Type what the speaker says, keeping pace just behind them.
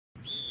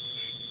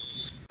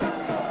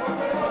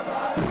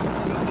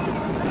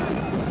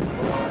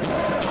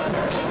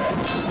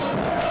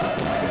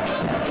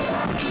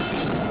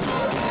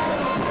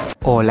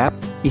Hola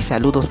y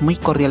saludos muy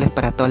cordiales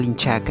para toda la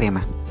hinchada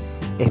crema.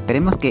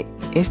 Esperemos que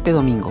este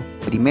domingo,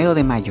 1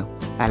 de mayo,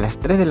 a las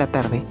 3 de la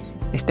tarde,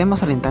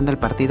 estemos alentando el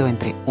partido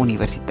entre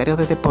Universitario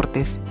de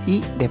Deportes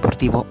y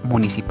Deportivo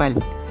Municipal,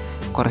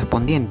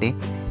 correspondiente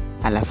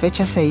a la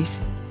fecha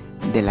 6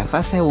 de la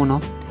Fase 1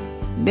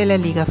 de la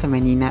Liga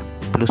Femenina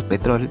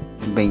PlusPetrol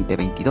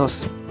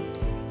 2022.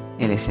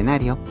 El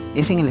escenario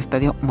es en el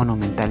Estadio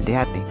Monumental de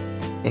Ate.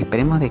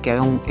 Esperemos de que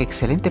hagan un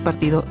excelente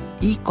partido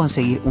y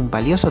conseguir un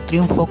valioso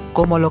triunfo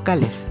como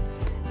locales.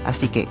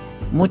 Así que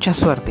mucha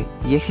suerte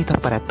y éxitos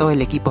para todo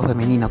el equipo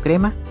femenino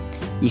crema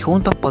y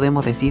juntos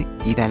podemos decir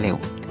y dale un.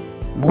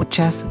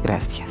 Muchas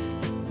gracias.